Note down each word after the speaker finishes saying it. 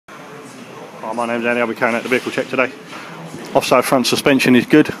Hi, my name's Andy. I'll be carrying out the vehicle check today. Offside front suspension is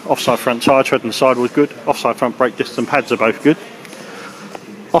good. Offside front tyre tread and sidewall is good. Offside front brake disc and pads are both good.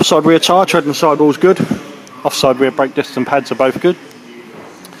 Offside rear tyre tread and sidewall is good. Offside rear brake disc and pads are both good.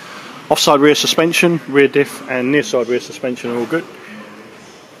 Offside rear suspension, rear diff and near side rear suspension are all good.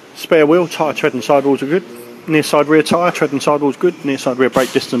 Spare wheel, tyre tread and sidewalls are good. Near side rear tyre tread and sidewalls good. Near side rear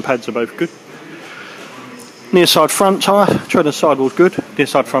brake disc and pads are both good. Near side front tyre tread and sidewalls good. Near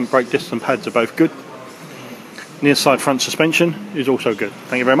side front brake disc and pads are both good. Near side front suspension is also good.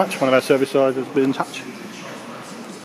 Thank you very much. One of our service guys has been in touch.